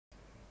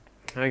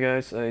Hi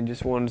guys, I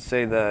just wanted to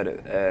say that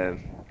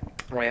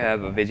I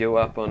have a video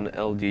up on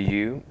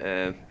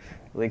LGU.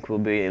 Link will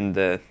be in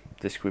the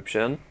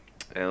description,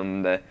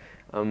 and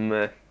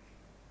I'm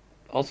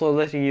also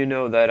letting you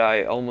know that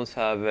I almost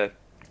have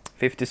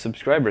 50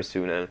 subscribers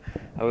soon, and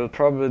I will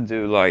probably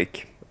do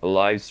like a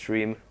live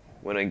stream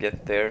when I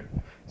get there.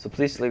 So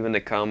please leave in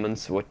the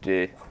comments what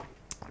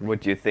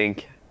you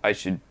think I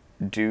should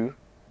do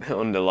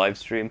on the live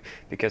stream,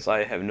 because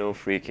I have no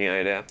freaking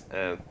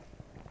idea.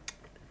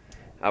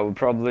 I would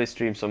probably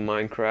stream some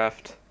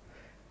Minecraft,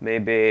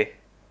 maybe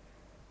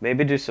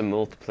do some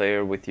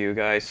multiplayer with you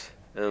guys,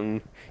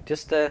 and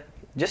just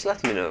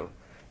let me know.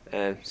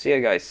 See you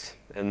guys,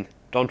 and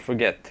don't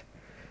forget,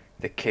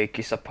 the cake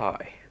is a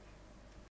pie.